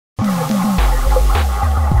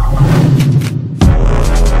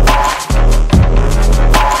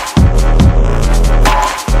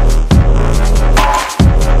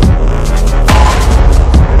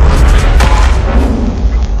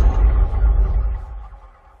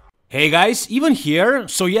Hey guys, even here.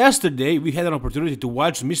 So yesterday we had an opportunity to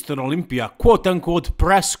watch Mr. Olympia quote-unquote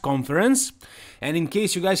press conference. And in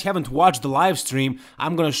case you guys haven't watched the live stream,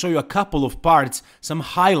 I'm gonna show you a couple of parts, some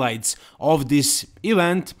highlights of this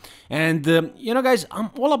event. And you know guys, I'm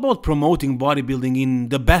all about promoting bodybuilding in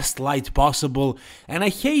the best light possible. And I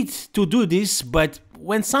hate to do this, but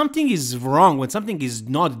when something is wrong, when something is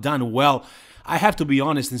not done well, I have to be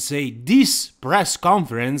honest and say this press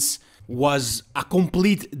conference was a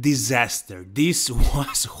complete disaster. This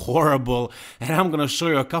was horrible, and I'm gonna show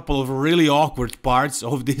you a couple of really awkward parts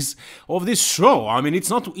of this show. I mean,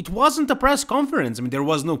 it wasn't a press conference. I mean, there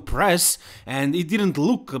was no press, and it didn't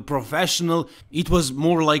look professional. It was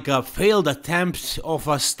more like a failed attempt of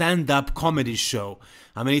a stand-up comedy show.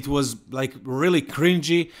 I mean, it was like really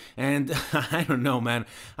cringy, and I don't know, man.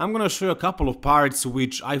 I'm gonna show you a couple of parts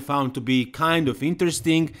which I found to be kind of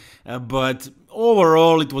interesting, but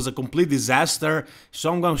overall it was a complete disaster.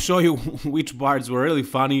 So I'm gonna show you which parts were really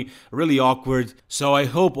funny, really awkward. So I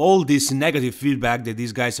hope all this negative feedback that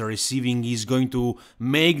these guys are receiving is going to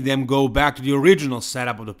make them go back to the original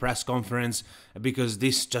setup of the press conference, because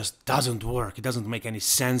this just doesn't work. It doesn't make any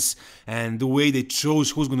sense, and the way they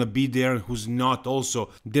chose who's gonna be there and who's not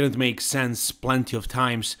also didn't make sense plenty of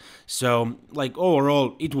times. So like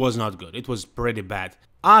overall it was not good. It was pretty bad.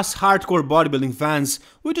 Us hardcore bodybuilding fans,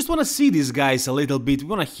 we just want to see these guys a little bit, we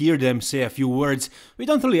want to hear them say a few words. We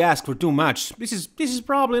don't really ask for too much. This is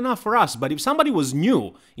probably enough for us, but if somebody was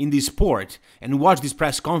new in this sport and watched this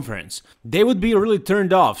press conference, they would be really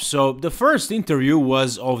turned off. So the first interview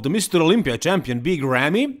was of the Mr. Olympia champion, Big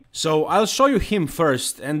Ramy. So I'll show you him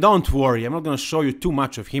first, and don't worry, I'm not gonna show you too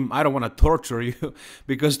much of him. I don't want to torture you,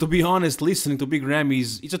 because to be honest, listening to Big Ramy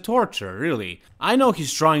it's a torture, really. I know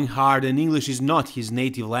he's trying hard and English is not his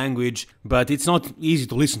native language, but it's not easy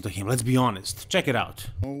to listen to him, let's be honest. Check it out.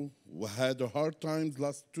 We had a hard time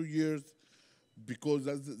last 2 years because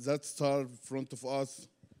that star in front of us,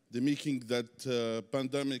 the making that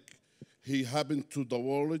pandemic, he happened to the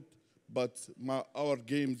world, but our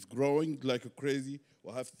game's growing like crazy.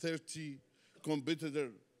 We have 30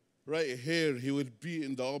 competitors right here. He will be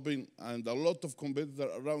in the open, and a lot of competitors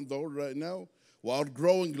around the world right now. We are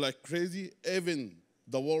growing like crazy. Even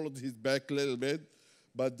the world is back a little bit,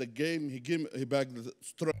 but the game he back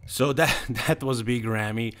strong. So that was Big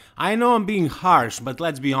Ramy. I know I'm being harsh, but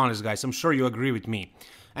let's be honest, guys. I'm sure you agree with me.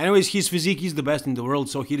 Anyways, his physique is the best in the world,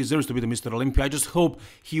 so he deserves to be the Mr. Olympia. I just hope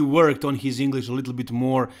he worked on his English a little bit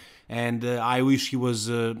more, and I wish he was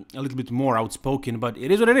a little bit more outspoken, but it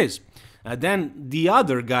is what it is. Then the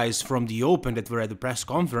other guys from the Open that were at the press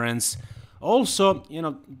conference also, you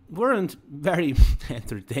know, weren't very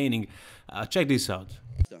entertaining. Check this out.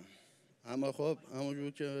 اما خب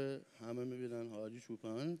همونجور که همه می‌بینن حاجی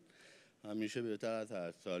چوپان همیشه بهتر از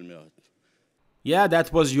هر سال میاد. Yeah,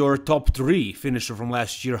 that was your top 3 finisher from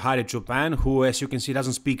last year, Haide Chopin, who, as you can see,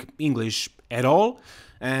 doesn't speak English at all.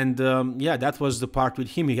 And yeah, that was the part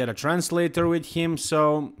with him. He had a translator with him,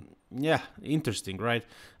 so yeah, interesting, right?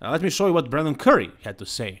 Let me show you what Brandon Curry had to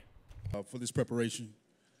say. For this preparation,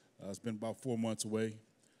 it's been about 4 months away,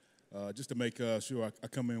 just to make sure I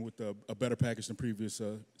come in with a better package than previous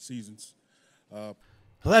seasons.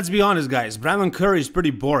 Let's be honest, guys, Brandon Curry is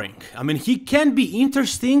pretty boring. I mean, he can be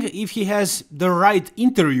interesting if he has the right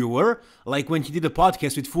interviewer, like when he did a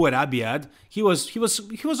podcast with Fouad Abiad. He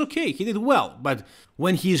was okay, he did well, but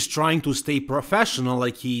when he's trying to stay professional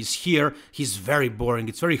like he is here, he's very boring.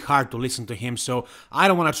 It's very hard to listen to him, so I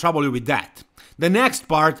don't want to trouble you with that. The next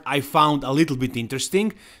part I found a little bit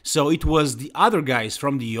interesting, so it was the other guys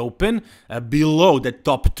from the Open below the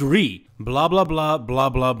top 3. Blah blah blah blah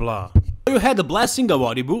blah blah. You had the Blessing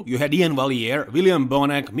Awodibu, you had Ian Valliere, William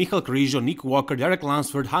Bonac, Michael Krijo, Nick Walker, Derek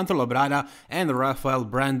Lansford, Hunter Labrada, and Rafael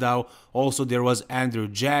Brandao. Also there was Andrew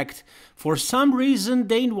Jacked. For some reason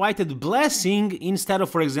they invited Blessing instead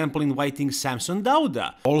of, for example, inviting Samson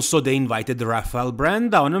Dauda. Also they invited Rafael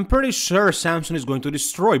Brandao, and I'm pretty sure Samson is going to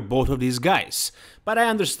destroy both of these guys. But I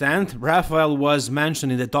understand, Rafael was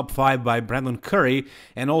mentioned in the top 5 by Brandon Curry,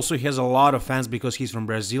 and also he has a lot of fans because he's from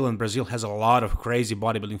Brazil, and Brazil has a lot of crazy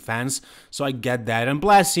bodybuilding fans, so I get that. And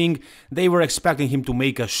Blessing, they were expecting him to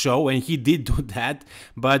make a show, and he did do that,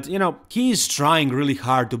 but, you know, he's trying really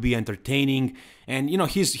hard to be entertaining, and, you know,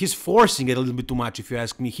 he's forcing it a little bit too much, if you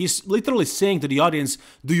ask me. He's literally saying to the audience,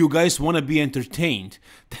 do you guys want to be entertained?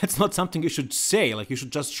 That's not something you should say. Like, you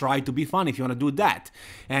should just try to be funny if you want to do that.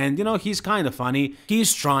 And, you know, he's kind of funny.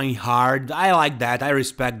 He's trying hard. I like that. I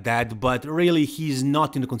respect that. But really, he's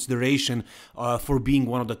not in the consideration for being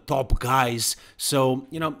one of the top guys. So,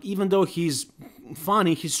 you know, even though he's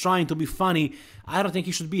funny, he's trying to be funny, I don't think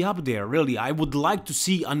he should be up there, really. I would like to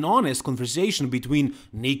see an honest conversation between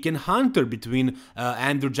Nick and Hunter, between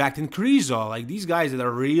Andrew Jack and Krizo. Like, these guys that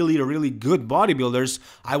are really, really good bodybuilders,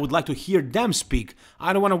 I would like to hear them speak.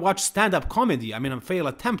 I don't want to watch stand-up comedy. I mean, a failed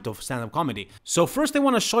attempt of stand-up comedy. So first I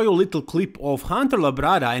want to show you a little clip of Hunter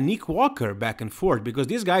Labrada and Nick Walker back and forth, because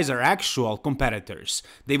these guys are actual competitors.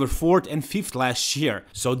 They were 4th and 5th last year.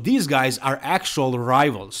 So these guys are actual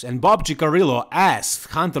rivals. And Bob Cicarillo asked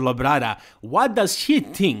Hunter Labrada, what does he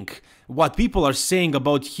think what people are saying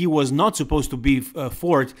about he was not supposed to be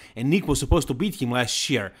 4th and Nick was supposed to beat him last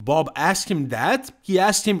year? Bob asked him that. He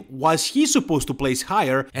asked him, was he supposed to place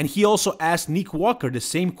higher? And he also asked Nick Walker the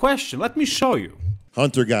same question. Let me show you.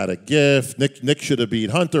 Hunter got a gift. Nick should have beat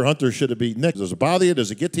Hunter. Hunter should have beat Nick. Does it bother you? Does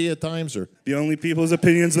it get to you at times? Or the only people's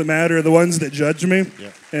opinions that matter are the ones that judge me.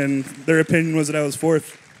 Yeah. And their opinion was that I was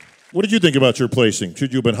 4th. What did you think about your placing?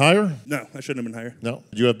 Should you have been higher? No, I shouldn't have been higher. No.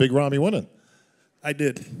 Did you have Big Ramy winning? I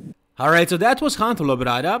did. Alright, so that was Hunter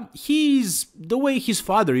Labrada. He's the way his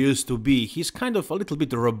father used to be. He's kind of a little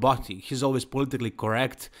bit robotic. He's always politically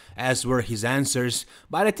correct, as were his answers.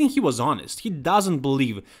 But I think he was honest. He doesn't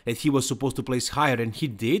believe that he was supposed to place higher, and he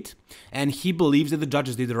did. And he believes that the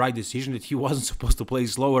judges did the right decision, that he wasn't supposed to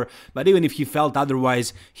place lower. But even if he felt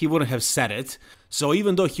otherwise, he wouldn't have said it. So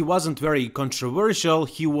even though he wasn't very controversial,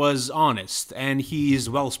 he was honest, and he is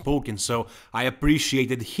well-spoken, so I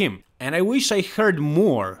appreciated him. And I wish I heard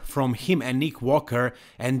more from him and Nick Walker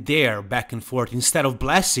and their back and forth instead of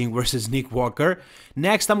Blessing versus Nick Walker.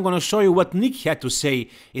 Next, I'm gonna show you what Nick had to say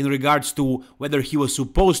in regards to whether he was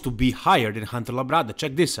supposed to be higher than Hunter Labrada.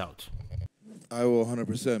 Check this out. I will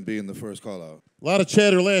 100% be in the first call-out. A lot of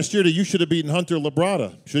chatter last year that you should have beaten Hunter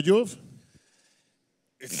Labrada. Should you have?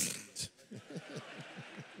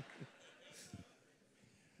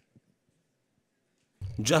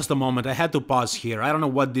 Just a moment, I had to pause here. I don't know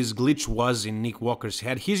what this glitch was in Nick Walker's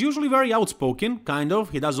head. He's usually very outspoken, kind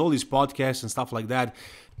of. He does all these podcasts and stuff like that.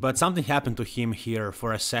 But something happened to him here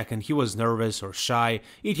for a second. He was nervous or shy.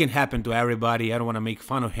 It can happen to everybody. I don't want to make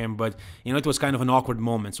fun of him, but you know, it was kind of an awkward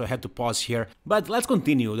moment, so I had to pause here. But let's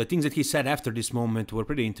continue. The things that he said after this moment were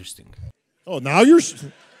pretty interesting. Oh, now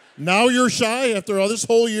you're shy after all this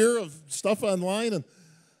whole year of stuff online? And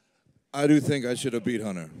I do think I should have beat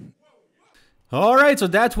Hunter. Alright, so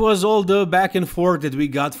that was all the back and forth that we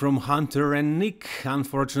got from Hunter and Nick.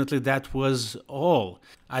 Unfortunately, that was all.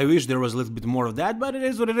 I wish there was a little bit more of that, but it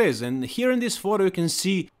is what it is. And here in this photo you can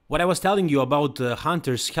see what I was telling you about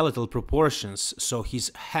Hunter's skeletal proportions. So his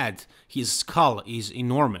head, his skull is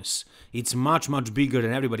enormous. It's much bigger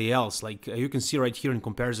than everybody else. Like you can see right here in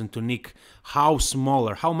comparison to Nick, how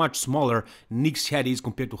much smaller Nick's head is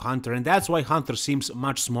compared to Hunter. And that's why Hunter seems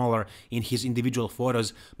much smaller in his individual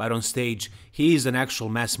photos, but on stage, he is an actual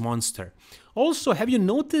mass monster. Also, have you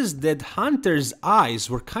noticed that Hunter's eyes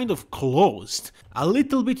were kind of closed? A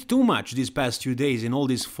little bit too much these past few days in all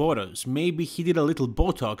these photos. Maybe he did a little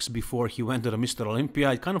Botox before he went to the Mr.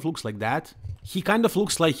 Olympia. It kind of looks like that. He kind of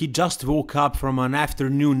looks like he just woke up from an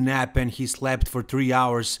afternoon nap and he slept for 3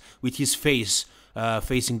 hours with his face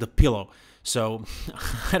facing the pillow. So,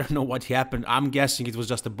 I don't know what happened. I'm guessing it was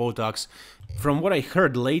just a Botox. From what I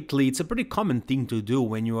heard lately, it's a pretty common thing to do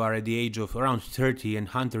when you are at the age of around 30, and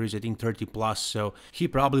Hunter is, I think, 30 plus, so he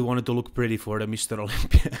probably wanted to look pretty for the Mr.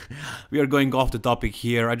 Olympia. We are going off the topic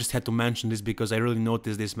here. I just had to mention this because I really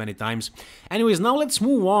noticed this many times. Anyways, now let's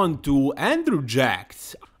move on to Andrew Jack.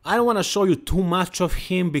 I don't want to show you too much of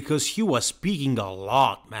him because he was speaking a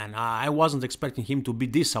lot, man. I wasn't expecting him to be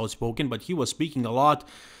this outspoken, but he was speaking a lot.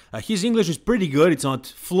 His English is pretty good. It's not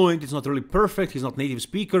fluent, it's not really perfect, he's not native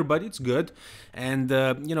speaker, but it's good. And,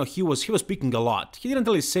 you know, he was speaking a lot. He didn't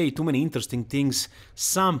really say too many interesting things.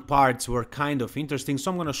 Some parts were kind of interesting,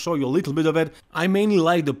 so I'm gonna show you a little bit of it. I mainly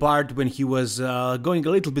liked the part when he was going a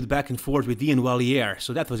little bit back and forth with Ian Valliere,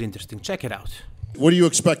 so that was interesting. Check it out. what are you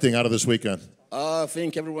expecting out of this weekend? I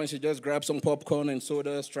think everyone should just grab some popcorn and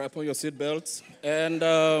soda, strap on your seatbelts, and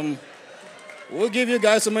we'll give you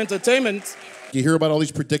guys some entertainment. You hear about all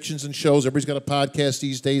these predictions and shows. Everybody's got a podcast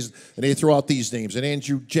these days, and they throw out these names, and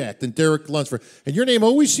Andrew Jack, and Derek Lunsford. And your name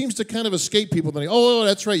always seems to kind of escape people. Then, oh,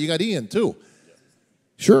 that's right, you got Ian, too.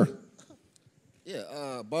 Sure.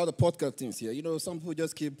 Yeah, about the podcast things here. You know, some people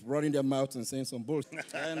just keep running their mouths and saying some bullshit.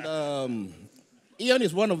 And Ian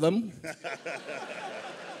is one of them.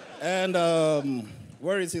 And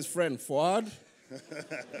where is his friend, Fuad?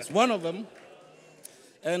 It's one of them.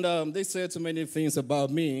 And they said too many things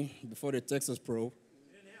about me before the Texas Pro.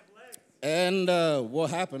 And what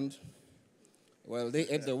happened? Well, they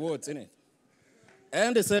ate the words, innit?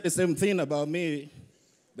 And they said the same thing about me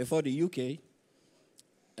before the UK.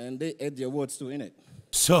 And they ate their words too, innit?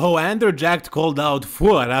 So Andrew Jack called out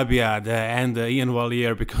Fouad Abiad and Ian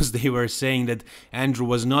Valier because they were saying that Andrew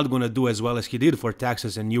was not going to do as well as he did for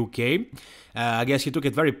Texas and UK. I guess he took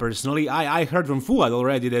it very personally. I heard from Fouad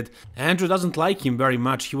already that Andrew doesn't like him very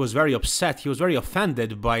much. He was very upset. He was very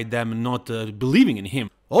offended by them not believing in him.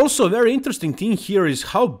 Also, a very interesting thing here is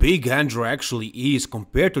how big Andrew actually is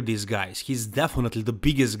compared to these guys. He's definitely the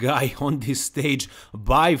biggest guy on this stage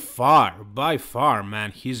by far,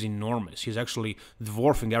 man. He's enormous. He's actually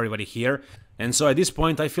dwarfing everybody here. And so at this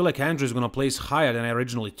point, I feel like Andrew is going to place higher than I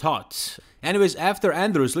originally thought. Anyways, after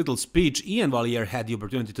Andrew's little speech, Ian Valier had the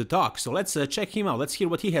opportunity to talk. So let's check him out. Let's hear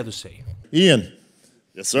what he had to say. Ian.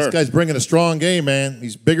 Yes, sir. This guy's bringing a strong game, man.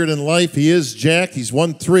 He's bigger than life. He is jacked. He's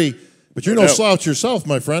won 3. But you're no slouch yourself,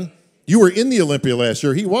 my friend. You were in the Olympia last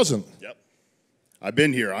year. He wasn't. Yep. I've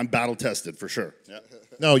been here. I'm battle-tested for sure. Yep.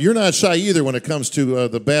 No, you're not shy either when it comes to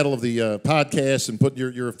the battle of the podcast and putting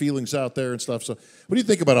your feelings out there and stuff. So what do you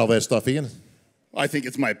think about all that stuff, Ian? I think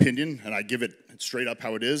it's my opinion, and I give it straight up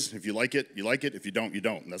how it is. If you like it, you like it. If you don't, you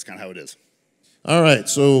don't. And that's kind of how it is. All right,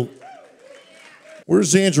 so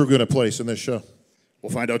where's Andrew going to place in this show?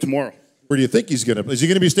 We'll find out tomorrow. Where do you think he's going to? Is he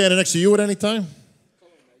going to be standing next to you at any time?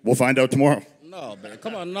 We'll find out tomorrow. No, man.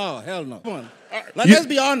 Come on, no. Hell no. Come on. Let's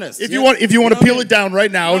be honest. If you want to peel it down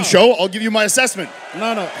right now and show, I'll give you my assessment.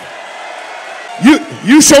 No.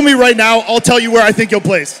 You show me right now, I'll tell you where I think you'll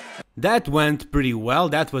place. That went pretty well.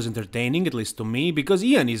 That was entertaining, at least to me, because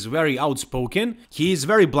Ian is very outspoken. He is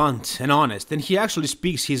very blunt and honest, and he actually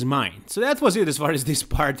speaks his mind. So that was it as far as this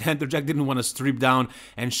part. Andrew Jack didn't want to strip down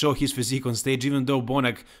and show his physique on stage, even though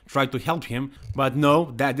Bonac tried to help him. But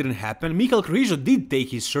no, that didn't happen. Mikhail Krizo did take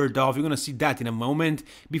his shirt off. You're gonna see that in a moment.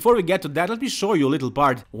 Before we get to that, let me show you a little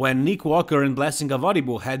part when Nick Walker and Blessing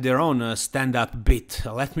Avadibu had their own stand-up bit.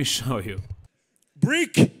 Let me show you.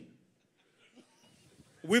 Break.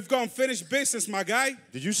 We've gone finished business, my guy.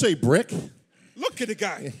 Did you say brick? Look at the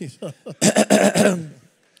guy.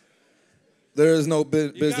 There is no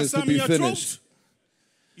business to be finished.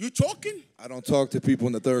 You talking? I don't talk to people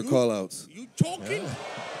in the third call-outs. You talking?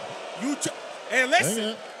 Hey,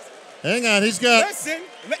 listen. Hang on, he's got... Listen.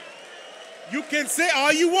 You can say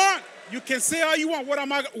all you want. You can say all you want. What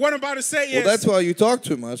I'm about to say is... Well, that's why you talk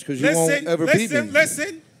too much, because you won't ever beat me.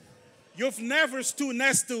 Listen. You've never stood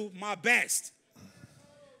next to my best.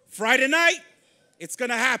 Friday night, it's going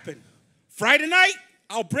to happen. Friday night,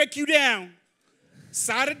 I'll break you down.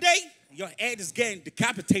 Saturday, your head is getting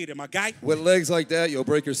decapitated, my guy. With legs like that, you'll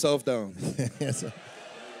break yourself down.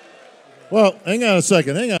 Well, hang on a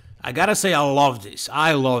second. Hang on. I gotta say, I love this.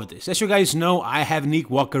 I love this. As you guys know, I have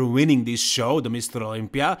Nick Walker winning this show, the Mr.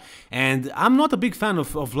 Olympia, and I'm not a big fan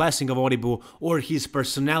of Blessing Avadibu or his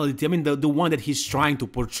personality. I mean, the one that he's trying to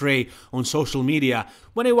portray on social media.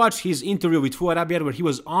 When I watched his interview with Fouad Abiad, where he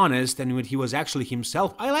was honest and when he was actually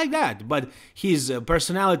himself, I like that. But his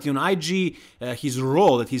personality on IG, his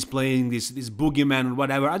role that he's playing, this boogeyman or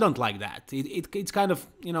whatever, I don't like that. It's kind of,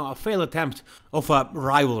 a failed attempt of a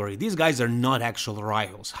rivalry. These guys are not actual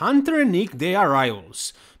rivals. Hunter and Nick, they are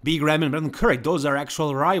rivals. Big Ram and Brandon Curry, those are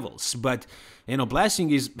actual rivals. But,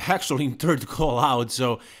 Blessing is actually in third call out,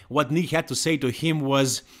 so what Nick had to say to him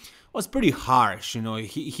was pretty harsh.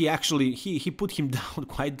 He actually put him down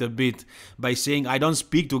quite a bit by saying, I don't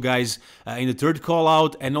speak to guys in the third call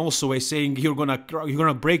out, and also by saying you're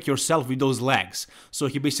gonna break yourself with those legs. So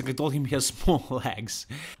he basically told him he has small legs.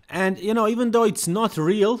 And even though it's not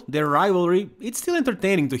real, their rivalry, it's still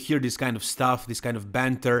entertaining to hear this kind of stuff, this kind of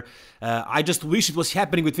banter. I just wish it was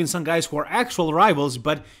happening between some guys who are actual rivals,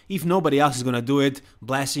 but if nobody else is gonna do it,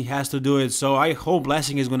 Blessing has to do it. So I hope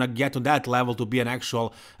Blessing is gonna get to that level to be an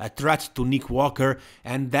actual threat to Nick Walker,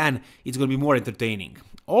 and then it's gonna be more entertaining.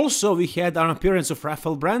 Also, we had an appearance of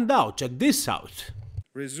Rafael Brandão. Check this out.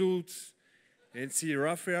 Results, and see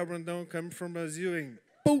Rafael Brandão coming from Brazil and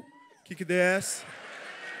boom, kick the ass.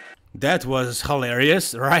 That was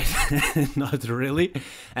hilarious, right? Not really.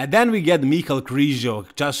 And then we get Mikhail Krizo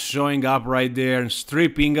just showing up right there and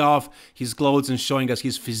stripping off his clothes and showing us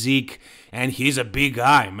his physique. And he's a big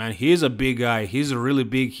guy, man. He's a big guy. He's really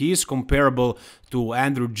big. He's comparable to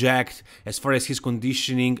Andrew Jack as far as his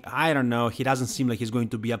conditioning. I don't know. He doesn't seem like he's going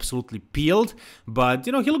to be absolutely peeled. But,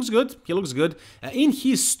 he looks good. He looks good. In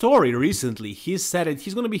his story recently, he said that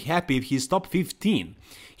he's going to be happy if he's top 15.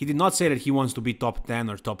 He did not say that he wants to be top 10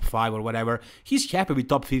 or top 5 or whatever. He's happy with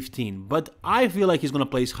top 15, but I feel like he's going to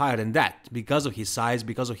place higher than that because of his size,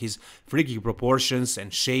 because of his freaky proportions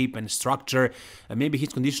and shape and structure. Maybe his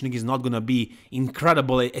conditioning is not going to be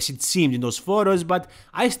incredible as it seemed in those photos, but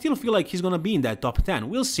I still feel like he's going to be in that top 10.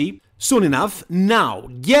 We'll see. soon enough. Now,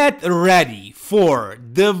 get ready for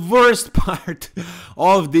the worst part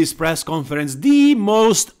of this press conference, the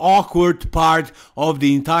most awkward part of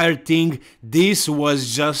the entire thing. This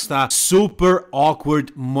was just a super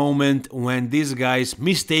awkward moment when these guys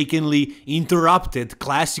mistakenly interrupted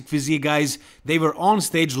Classic Physique guys. They were on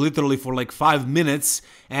stage literally for like 5 minutes,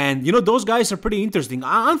 and you know, those guys are pretty interesting.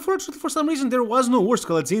 Unfortunately, for some reason, there was no Urs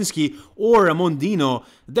Kalecinski or Mondino.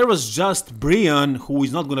 There was just Brian, who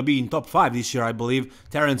is not going to be in top 5 this year, I believe,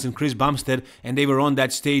 Terence and Chris Bumstead, and they were on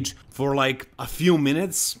that stage for like a few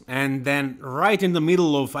minutes, and then right in the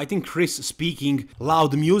middle of, I think, Chris speaking,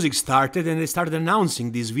 loud music started, and they started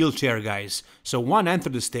announcing these wheelchair guys. So one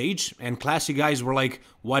entered the stage, and Classic guys were like,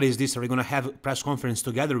 what is this? Are we going to have a press conference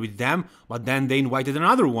together with them? But then they invited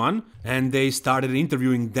another one, and they started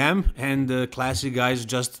interviewing them, and the Classic guys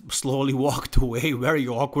just slowly walked away very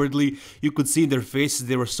awkwardly. You could see in their faces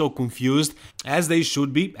they were so confused, as they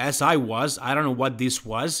should be, as I was. I don't know what this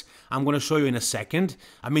was. I'm going to show you in a second.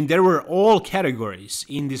 I mean, there were all categories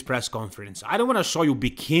in this press conference. I don't want to show you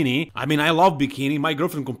bikini. I mean, I love bikini. My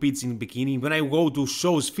girlfriend competes in bikini. When I go to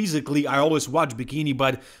shows physically, I always watch bikini,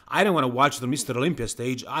 but I don't want to watch the Mr. Olympia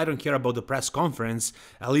stage. I don't care about the press conference,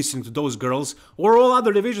 listening to those girls, or all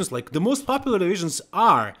other divisions. Like, the most popular divisions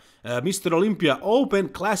are Mr. Olympia, Open,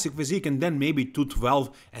 Classic Physique, and then maybe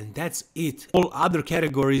 212, and that's it. All other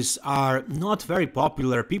categories are not very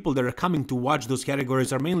popular. People that are coming to watch those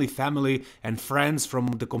categories are mainly family and friends from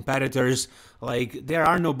the competitors. Like, there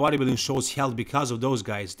are no bodybuilding shows held because of those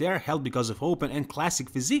guys. They are held because of Open and Classic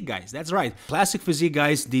Physique guys. That's right. Classic Physique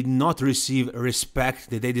guys did not receive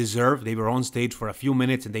respect that they deserve. They were on stage for a few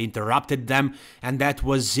minutes and they interrupted them, and that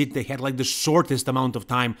was it. They had like the shortest amount of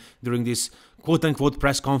time during this quote-unquote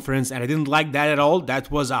press conference, and I didn't like that at all.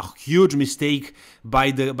 That was a huge mistake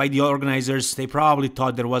by the organizers. They probably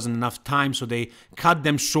thought there wasn't enough time, so they cut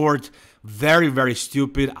them short. Very, very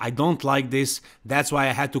stupid. I don't like this. That's why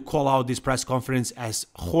I had to call out this press conference as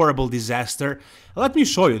horrible disaster. Let me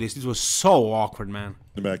show you this. This was so awkward, man.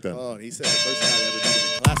 Back then. Oh, he said the first time ever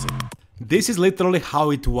did a classic. This is literally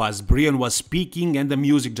how it was. Brian was speaking and the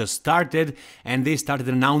music just started, and they started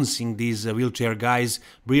announcing these wheelchair guys.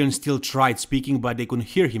 Brian still tried speaking, but they couldn't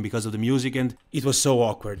hear him because of the music, and it was so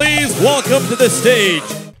awkward. Please welcome to the stage.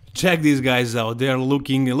 Check these guys out. They're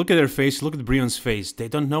looking, look at their face, look at Brian's face. They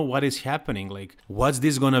don't know what is happening. Like, what's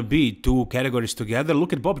this gonna be? 2 categories together?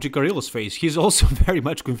 Look at Bob Cicarillo's face. He's also very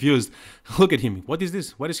much confused. Look at him. What is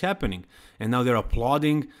this? What is happening? And now they're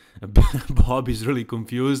applauding. Bob is really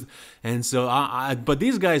confused. And so, but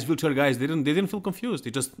these guys, wheelchair guys, they didn't feel confused.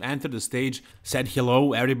 They just entered the stage, said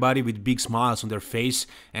hello, everybody with big smiles on their face,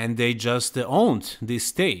 and they just owned this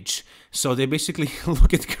stage. So they basically,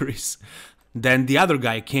 look at Chris. Then the other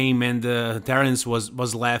guy came, and Terence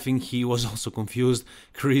was laughing. He was also confused.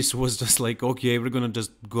 Chris was just like, okay, we're gonna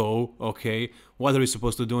just go, okay. What are we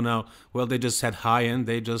supposed to do now? Well, they just said hi and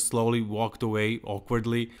they just slowly walked away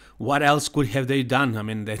awkwardly. What else could have they done? I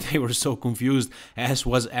mean, they were so confused, as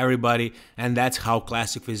was everybody. And that's how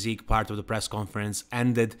Classic Physique part of the press conference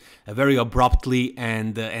ended, very abruptly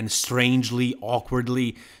and strangely,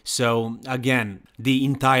 awkwardly. So again, the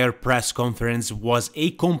entire press conference was a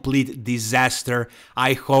complete disaster.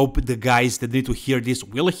 I hope the guys that need to hear this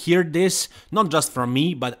will hear this, not just from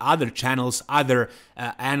me, but other channels, other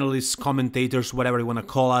analysts, commentators, whatever you want to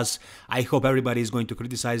call us. I hope everybody is going to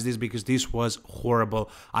criticize this because this was horrible.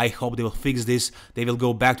 I hope they will fix this. They will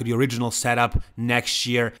go back to the original setup next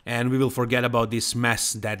year, and we will forget about this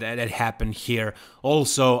mess that happened here.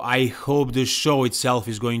 Also, I hope the show itself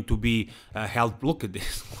is going to be held. Look at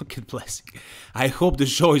this. Look at Blessing. I hope the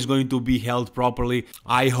show is going to be held properly.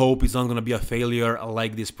 I hope it's not going to be a failure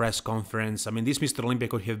like this press conference. I mean, this Mr. Olympia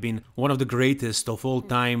could have been one of the greatest of all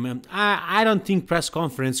time. I don't think press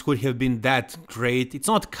conference could have been that great. It's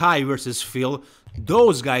not Kai versus Phil.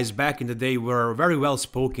 Those guys back in the day were very well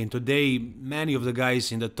spoken. Today, many of the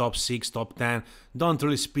guys in the top 6, top 10 don't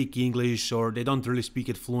really speak English, or they don't really speak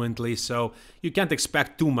it fluently, so you can't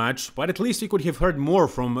expect too much. But at least we could have heard more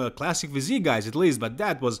from Classic Physique guys, at least. But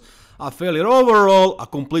that was a failure. Overall, a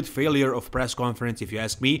complete failure of press conference, if you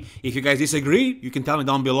ask me. If you guys disagree, you can tell me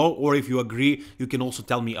down below, or if you agree, you can also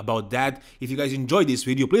tell me about that. If you guys enjoyed this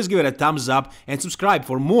video, please give it a thumbs up and subscribe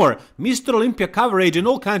for more Mr. Olympia coverage and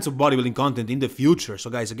all kinds of bodybuilding content in the future. So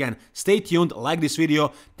guys, again, stay tuned, like this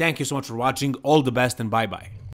video. Thank you so much for watching. All the best and bye-bye.